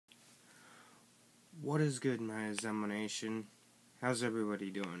What is good, my examination? How's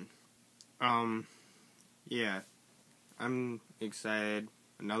everybody doing? Yeah, I'm excited.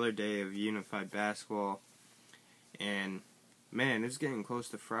 Another day of unified basketball, and man, it's getting close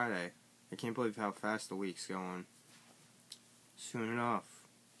to Friday. I can't believe how fast the week's going. Soon enough,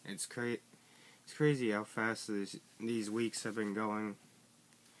 it's crazy how fast these weeks have been going.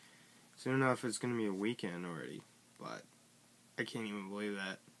 Soon enough, it's gonna be a weekend already, but I can't even believe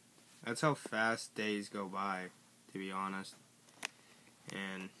that. That's how fast days go by, to be honest.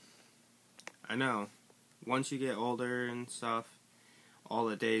 And I know, once you get older and stuff, all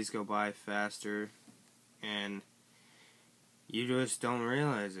the days go by faster, and you just don't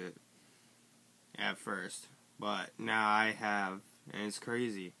realize it at first. But now I have, and it's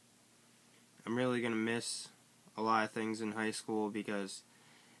crazy. I'm really going to miss a lot of things in high school because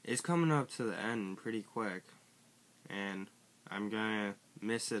it's coming up to the end pretty quick, and I'm going to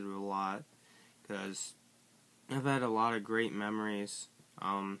miss it a lot because I've had a lot of great memories.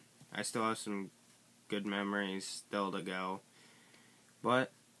 I still have some good memories still to go,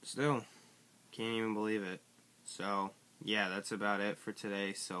 but still, can't even believe it. So, yeah, that's about it for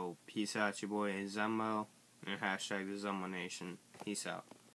today. So, peace out, your boy Zemmo, and hashtag the Zemmo Nation. Peace out.